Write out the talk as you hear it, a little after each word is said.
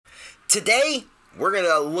Today, we're going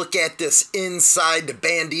to look at this inside the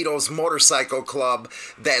Bandidos Motorcycle Club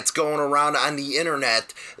that's going around on the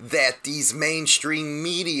internet that these mainstream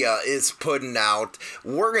media is putting out.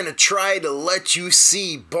 We're going to try to let you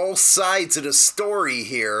see both sides of the story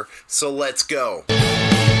here, so let's go.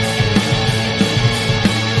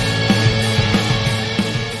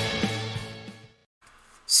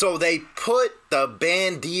 So they put the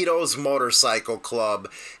Bandidos Motorcycle Club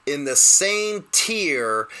in the same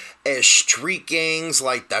tier as street gangs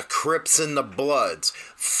like the Crips and the Bloods.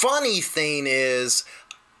 Funny thing is,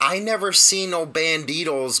 I never seen no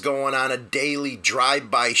bandidos going on a daily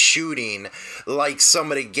drive-by shooting like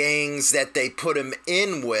some of the gangs that they put him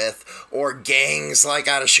in with, or gangs like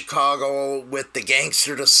out of Chicago with the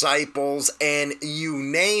Gangster Disciples and you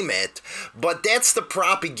name it. But that's the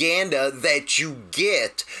propaganda that you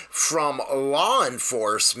get from law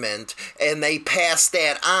enforcement, and they pass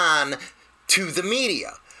that on to the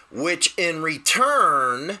media, which in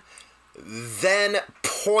return then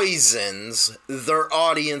poisons their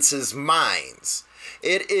audience's minds.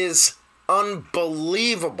 It is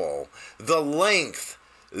unbelievable the length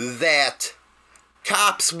that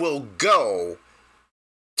cops will go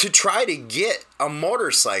to try to get a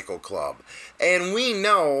motorcycle club. And we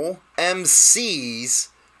know MCs,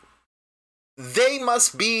 they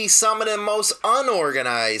must be some of the most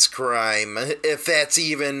unorganized crime, if that's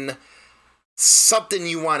even something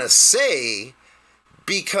you want to say.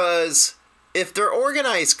 Because if they're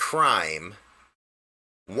organized crime,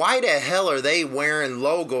 why the hell are they wearing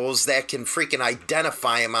logos that can freaking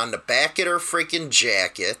identify them on the back of their freaking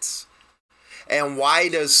jackets? And why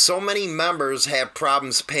does so many members have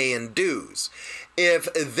problems paying dues?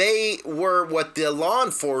 If they were what the law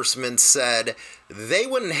enforcement said, they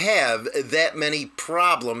wouldn't have that many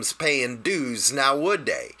problems paying dues, now would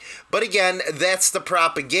they? But again, that's the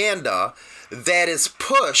propaganda that is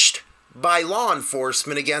pushed by law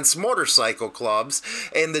enforcement against motorcycle clubs.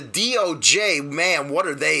 And the DOJ, man, what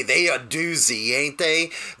are they? They a doozy, ain't they?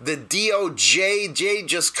 The DOJ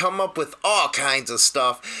just come up with all kinds of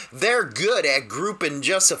stuff. They're good at grouping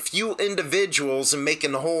just a few individuals and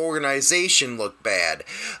making the whole organization look bad.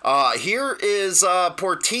 Here is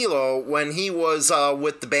Portillo when he was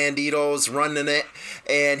with the Bandidos running it,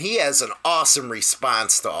 and he has an awesome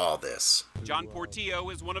response to all this. John Portillo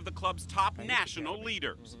is one of the club's top national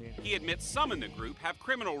leaders. He admits some in the group have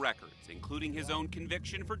criminal records, including his own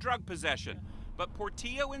conviction for drug possession. But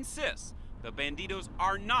Portillo insists the Bandidos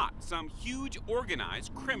are not some huge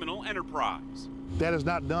organized criminal enterprise. That is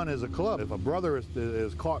not done as a club. If a brother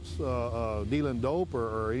is caught dealing dope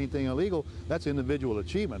or anything illegal, that's individual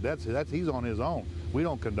achievement. He's on his own. We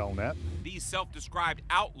don't condone that. These self-described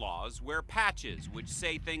outlaws wear patches which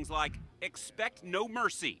say things like, "Expect no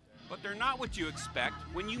mercy." But they're not what you expect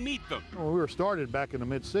when you meet them. When we were started back in the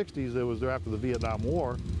mid-'60s, it was after the Vietnam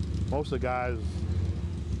War. Most of the guys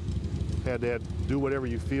had that do whatever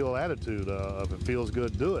you feel attitude. If it feels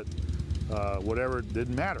good, do it. Whatever,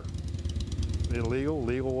 didn't matter. Illegal,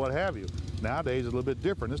 legal, what have you. Nowadays, it's a little bit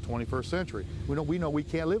different. It's 21st century. We know we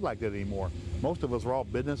can't live like that anymore. Most of us are all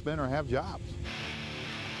businessmen or have jobs.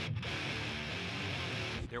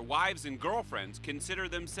 Their wives and girlfriends consider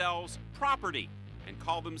themselves property and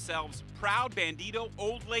call themselves proud Bandido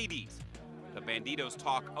old ladies. The Bandidos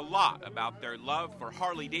talk a lot about their love for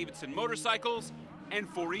Harley-Davidson motorcycles and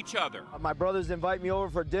for each other. My brothers invite me over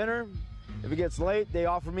for dinner. If it gets late, they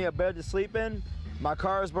offer me a bed to sleep in. My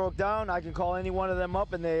car is broke down. I can call any one of them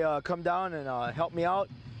up and they come down and help me out.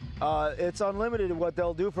 It's unlimited what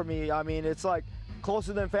they'll do for me. I mean, it's like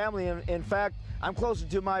closer than family. In fact, I'm closer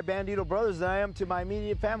to my Bandido brothers than I am to my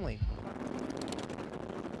immediate family.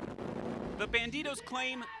 The Bandidos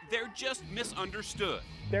claim they're just misunderstood.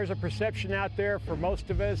 There's a perception out there for most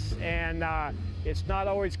of us, and it's not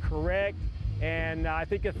always correct. And I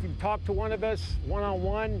think if you talk to one of us,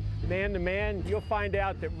 one-on-one, man-to-man, you'll find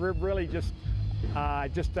out that we're really just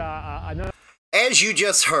another. As you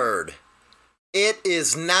just heard, it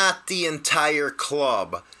is not the entire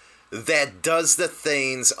club that does the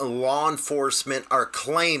things law enforcement are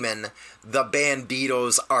claiming the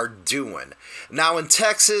Bandidos are doing. Now in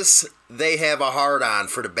Texas, they have a hard-on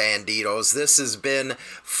for the Bandidos. This has been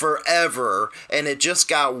forever, and it just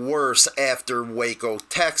got worse after Waco,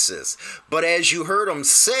 Texas. But as you heard them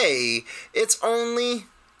say, it's only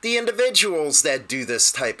the individuals that do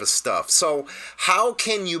this type of stuff. So how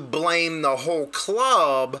can you blame the whole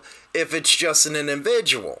club if it's just an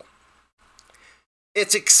individual?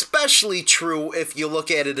 It's especially true if you look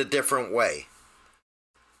at it a different way.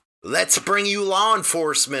 Let's bring you law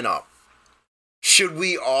enforcement up. Should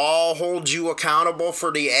we all hold you accountable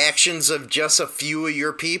for the actions of just a few of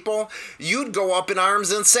your people? You'd go up in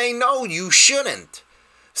arms and say, no, you shouldn't.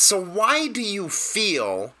 So why do you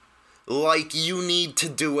feel like you need to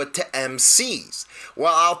do it to MCs?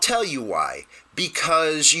 Well, I'll tell you why.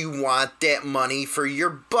 Because you want that money for your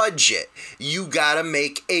budget. You gotta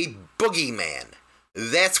make a boogeyman.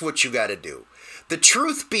 That's what you gotta do. The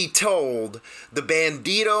truth be told, the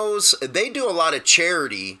Bandidos, they do a lot of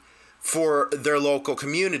charity for their local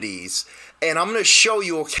communities. And I'm going to show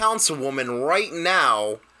you a councilwoman right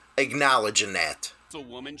now acknowledging that.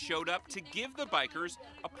 Councilwoman showed up to give the bikers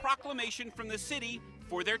a proclamation from the city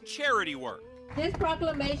for their charity work. This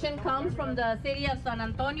proclamation comes from the city of San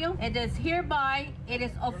Antonio. It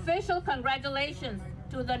is official congratulations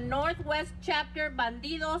to the Northwest Chapter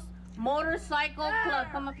Bandidos Motorcycle Club.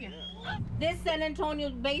 Come up here. This San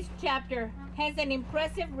Antonio-based chapter has an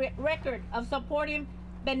impressive record of supporting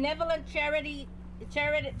benevolent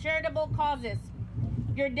charitable causes.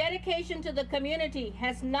 Your dedication to the community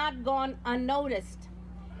has not gone unnoticed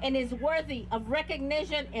and is worthy of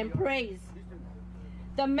recognition and praise.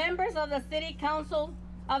 The members of the City Council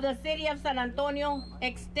of the City of San Antonio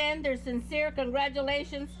extend their sincere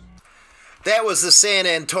congratulations. That was the San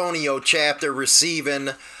Antonio chapter receiving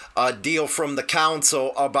a deal from the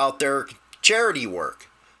council about their charity work.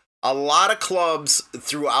 A lot of clubs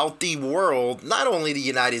throughout the world, not only the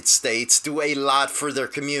United States, do a lot for their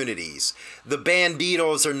communities. The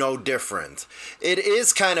Bandidos are no different. It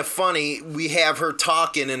is kind of funny, we have her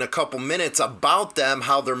talking in a couple minutes about them,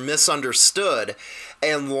 how they're misunderstood,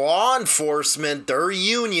 and law enforcement, their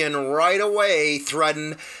union, right away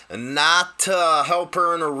threatened not to help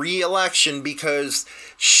her in a re-election because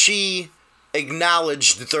she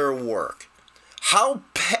acknowledged their work. How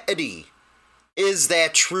petty is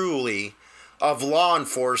that truly of law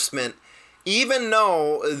enforcement, even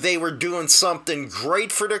though they were doing something great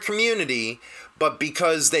for their community, but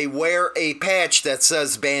because they wear a patch that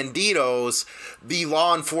says Bandidos, the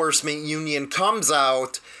law enforcement union comes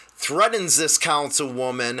out, threatens this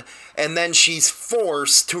councilwoman, and then she's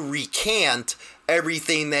forced to recant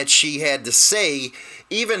everything that she had to say,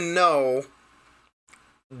 even though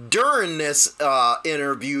during this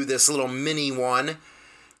interview, this little mini one,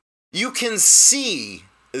 you can see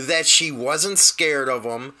that she wasn't scared of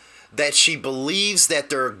them, that she believes that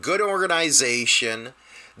they're a good organization,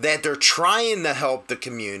 that they're trying to help the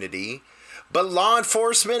community, but law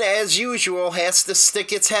enforcement, as usual, has to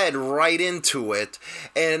stick its head right into it,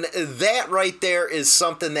 and that right there is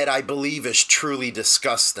something that I believe is truly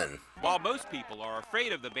disgusting. While most people are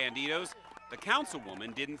afraid of the Bandidos, the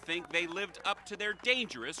councilwoman didn't think they lived up to their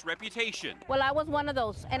dangerous reputation. Well, I was one of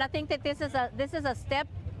those, and I think that this is a step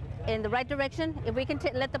in the right direction. If we can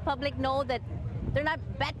let the public know that they're not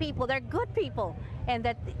bad people, they're good people, and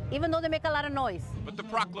that even though they make a lot of noise. But the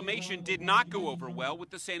proclamation did not go over well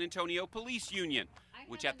with the San Antonio Police Union,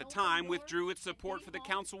 which at the time withdrew its support for the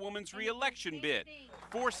councilwoman's re-election bid,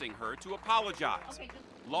 forcing her to apologize.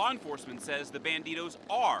 Law enforcement says the Bandidos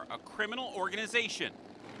are a criminal organization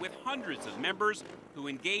with hundreds of members who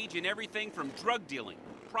engage in everything from drug dealing,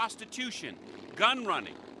 prostitution, gun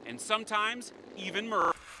running, and sometimes even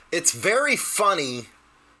murder. It's very funny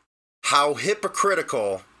how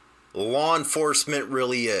hypocritical law enforcement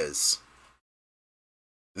really is.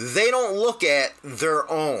 They don't look at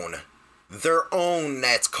their own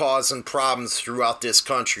that's causing problems throughout this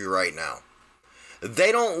country right now.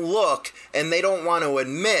 They don't look and they don't want to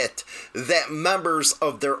admit that members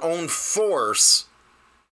of their own force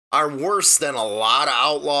are worse than a lot of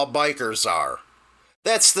outlaw bikers are.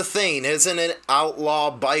 That's the thing, isn't it?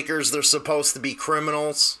 Outlaw bikers, they're supposed to be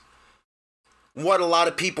criminals. What a lot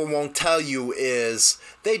of people won't tell you is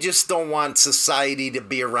they just don't want society to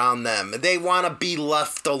be around them. They want to be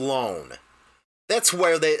left alone. That's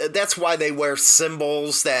why they wear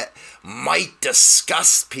symbols that might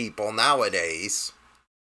disgust people nowadays.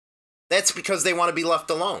 That's because they want to be left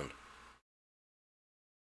alone.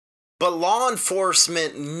 But law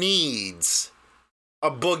enforcement needs a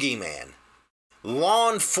boogeyman.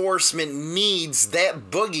 Law enforcement needs that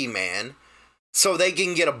boogeyman so they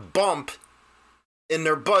can get a bump in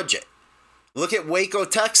their budget. Look at Waco,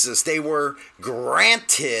 Texas. They were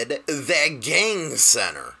granted that gang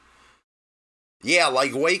center. Yeah,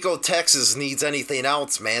 like Waco, Texas needs anything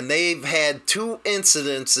else, man. They've had 2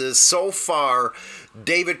 incidences so far,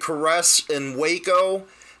 David Koresh in Waco,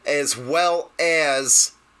 as well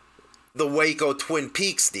as the Waco Twin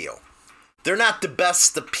Peaks deal. They're not the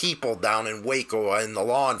best of people down in Waco in the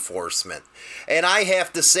law enforcement. And I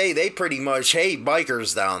have to say, they pretty much hate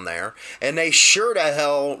bikers down there. And they sure to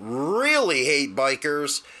hell really hate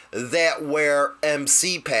bikers that wear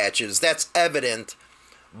MC patches. That's evident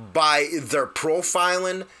by their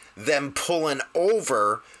profiling, them pulling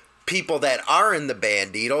over people that are in the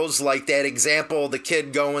Bandidos, like that example of the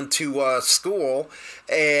kid going to school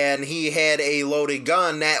and he had a loaded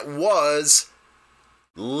gun that was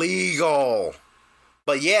legal.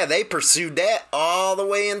 But yeah, they pursued that all the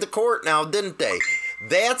way into court now, didn't they?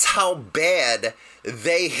 That's how bad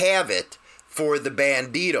they have it for the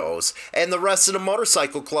Bandidos and the rest of the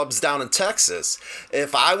motorcycle clubs down in Texas.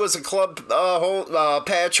 If I was a club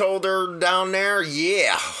patch holder down there,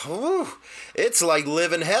 yeah, whew, it's like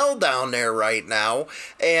living hell down there right now.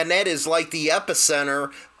 And that is like the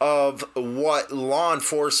epicenter of what law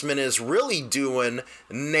enforcement is really doing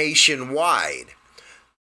nationwide.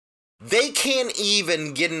 They can't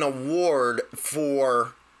even get an award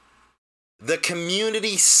for the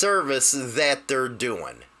community service that they're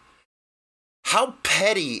doing. How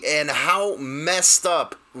petty and how messed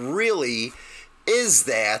up really is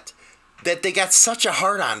that they got such a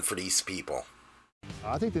hard-on for these people?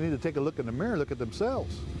 I think they need to take a look in the mirror, look at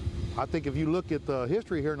themselves. I think if you look at the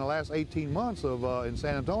history here in the last 18 months of in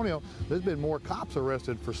San Antonio, there's been more cops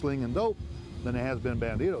arrested for slinging dope than there has been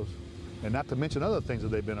Bandidos. And not to mention other things that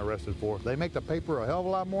they've been arrested for. They make the paper a hell of a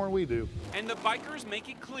lot more than we do. And the bikers make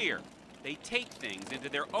it clear. They take things into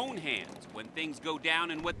their own hands when things go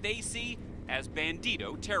down in what they see as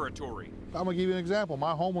Bandido territory. I'm gonna give you an example.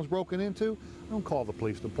 My home was broken into. I don't call the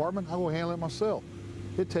police department. I go handle it myself.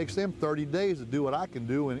 It takes them 30 days to do what I can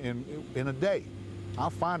do in a day.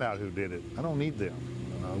 I'll find out who did it. I don't need them.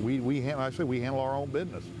 We handle our own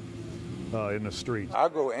business in the streets. I'll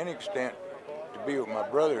go any extent to be with my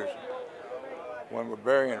brothers when we're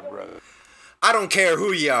burying a brother. I don't care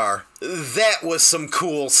who you are. That was some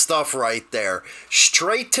cool stuff right there.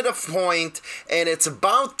 Straight to the point, and it's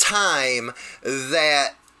about time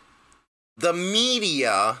that the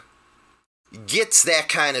media gets that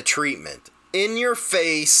kind of treatment. In your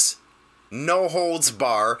face, no holds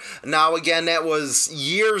bar. Now again, that was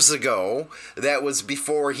years ago. That was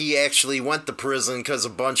before he actually went to prison because a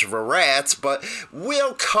bunch of rats. But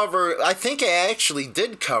we'll cover, I think I actually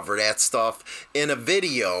did cover that stuff in a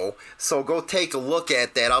video. So go take a look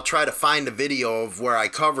at that. I'll try to find a video of where I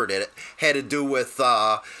covered it. It had to do with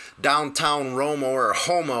downtown Roma, or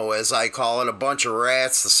Homo as I call it. A bunch of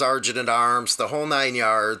rats, the sergeant at arms, the whole 9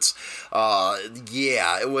 yards.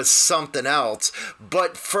 Yeah, it was something else.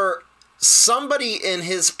 But for somebody in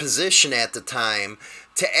his position at the time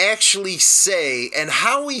to actually say, and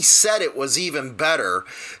how he said it was even better,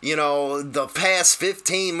 you know, the past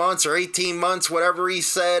 15 months or 18 months, whatever he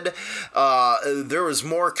said, there was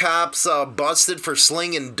more cops busted for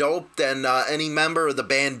slinging dope than any member of the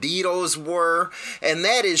Bandidos were, and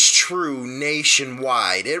that is true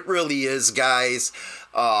nationwide. It really is, guys.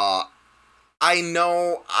 I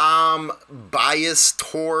know I'm biased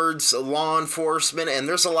towards law enforcement, and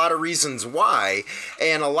there's a lot of reasons why,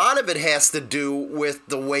 and a lot of it has to do with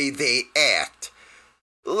the way they act.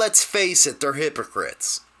 Let's face it, they're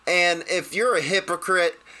hypocrites. And if you're a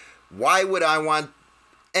hypocrite, why would I want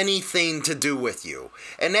anything to do with you?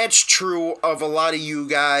 And that's true of a lot of you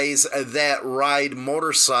guys that ride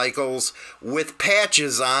motorcycles with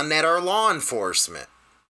patches on that are law enforcement.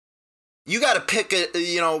 You got to pick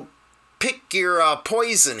your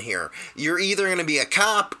poison here. You're either going to be a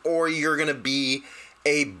cop or you're going to be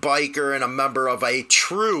a biker and a member of a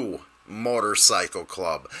true motorcycle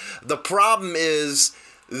club. The problem is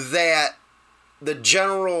that the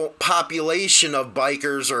general population of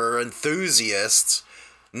bikers or enthusiasts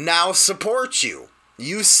now supports you.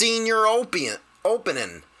 You've seen your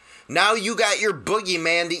opening. Now you got your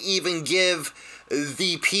boogeyman to even give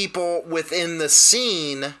the people within the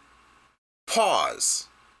scene pause.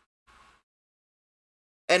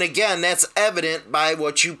 And again, that's evident by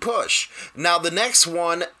what you push. Now, the next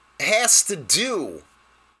one has to do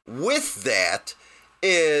with that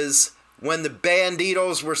is when the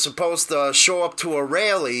Bandidos were supposed to show up to a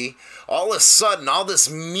rally, all of a sudden, all this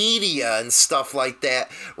media and stuff like that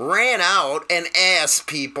ran out and asked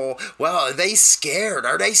people, well, are they scared?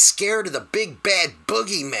 Are they scared of the big bad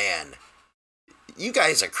boogeyman? You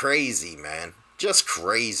guys are crazy, man. Just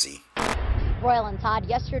crazy. Royal and Todd,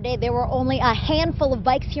 yesterday there were only a handful of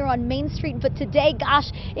bikes here on Main Street, but today,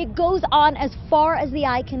 gosh, it goes on as far as the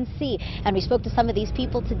eye can see. And we spoke to some of these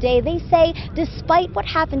people today. They say, despite what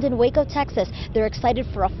happened in Waco, Texas, they're excited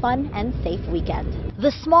for a fun and safe weekend.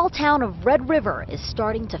 The small town of Red River is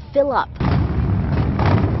starting to fill up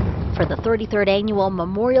for the 33rd annual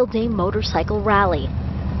Memorial Day Motorcycle Rally.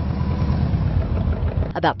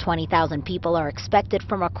 About 20,000 people are expected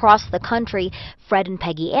from across the country. Fred and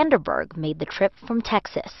Peggy Anderberg made the trip from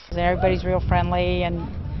Texas. Everybody's real friendly, and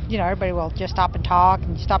you know, everybody will just stop and talk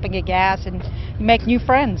and stop and get gas and make new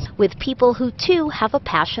friends. With people who, too, have a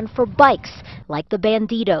passion for bikes, like the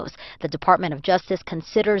Bandidos. The Department of Justice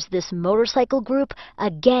considers this motorcycle group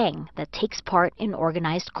a gang that takes part in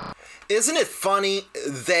organized crime. Isn't it funny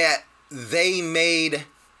that they made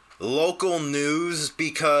local news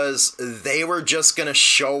because they were just going to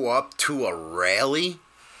show up to a rally?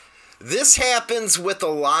 This happens with a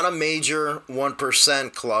lot of major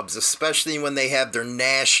 1% clubs, especially when they have their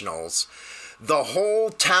nationals. The whole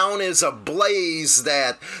town is ablaze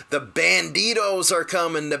that the Bandidos are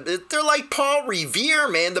coming. They're like Paul Revere,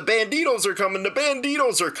 man. The Bandidos are coming. The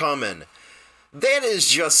Bandidos are coming. That is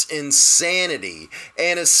just insanity.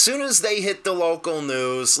 And as soon as they hit the local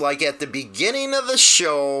news, like at the beginning of the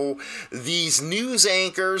show, these news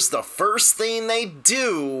anchors, the first thing they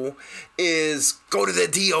do is go to the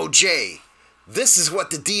DOJ. This is what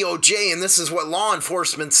the DOJ and this is what law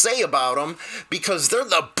enforcement say about them because they're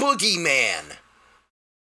the boogeyman.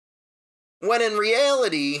 When in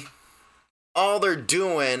reality, all they're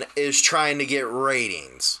doing is trying to get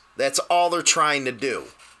ratings. That's all they're trying to do.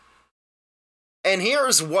 And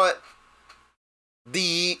here's what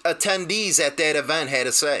the attendees at that event had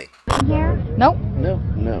to say. Here? Nope.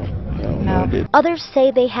 No. Others say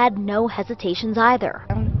they had no hesitations either.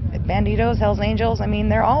 Bandidos, Hells Angels, I mean,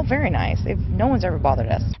 they're all very nice. No one's ever bothered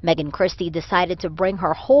us. Megan Christie decided to bring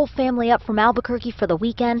her whole family up from Albuquerque for the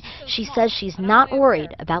weekend. She says she's not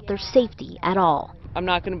worried about their safety at all. I'm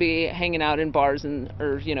not going to be hanging out in bars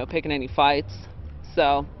or, you know, picking any fights,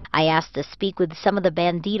 so. I asked to speak with some of the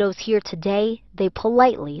Bandidos here today. They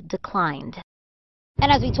politely declined.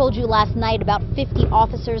 And as we told you last night, about 50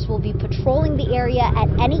 officers will be patrolling the area at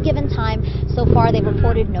any given time. So far, they've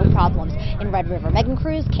reported no problems. In Red River, Megan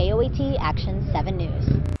Cruz, KOAT Action 7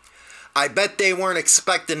 News. I bet they weren't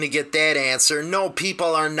expecting to get that answer. No,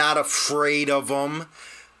 people are not afraid of them.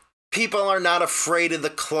 People are not afraid of the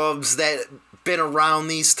clubs that been around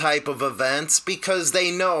these type of events because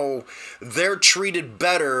they know they're treated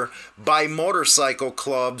better by motorcycle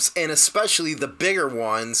clubs, and especially the bigger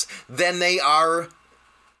ones, than they are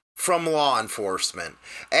from law enforcement.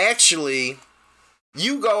 Actually,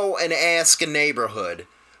 you go and ask a neighborhood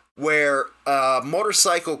where a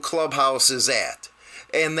motorcycle clubhouse is at,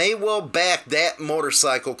 and they will back that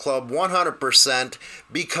motorcycle club 100%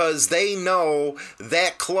 because they know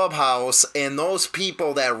that clubhouse and those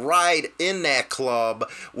people that ride in that club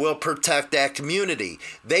will protect that community.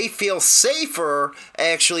 They feel safer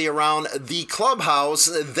actually around the clubhouse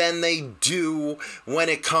than they do when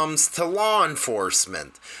it comes to law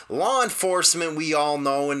enforcement. Law enforcement, we all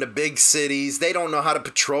know, in the big cities, they don't know how to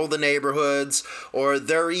patrol the neighborhoods, or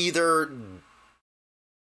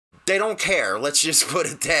they don't care. Let's just put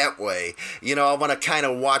it that way. You know, I want to kind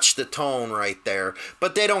of watch the tone right there.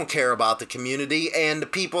 But they don't care about the community, and the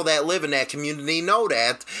people that live in that community know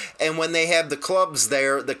that. And when they have the clubs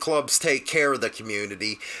there, the clubs take care of the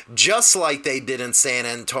community, just like they did in San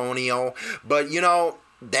Antonio. But, you know,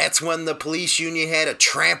 that's when the police union had to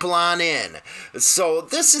trample on in. So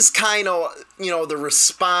this is kind of, you know, the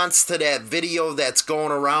response to that video that's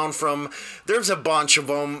going around from, there's a bunch of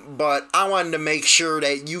them, but I wanted to make sure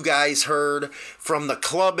that you guys heard from the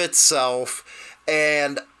club itself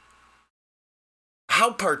and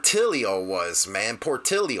how Portillo was, man.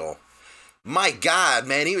 Portillo. My God,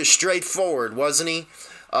 man, he was straightforward, wasn't he?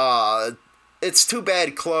 It's too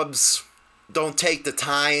bad clubs don't take the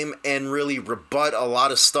time and really rebut a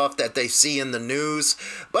lot of stuff that they see in the news,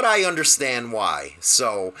 but I understand why.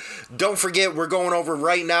 So don't forget, we're going over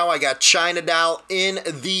right now. I got China Doll in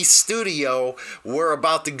the studio. We're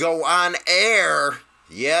about to go on air.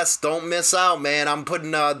 Yes, don't miss out, man. I'm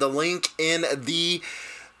putting the link in the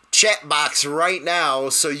chat box right now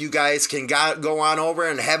so you guys can go on over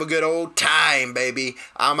and have a good old time, baby.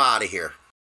 I'm out of here.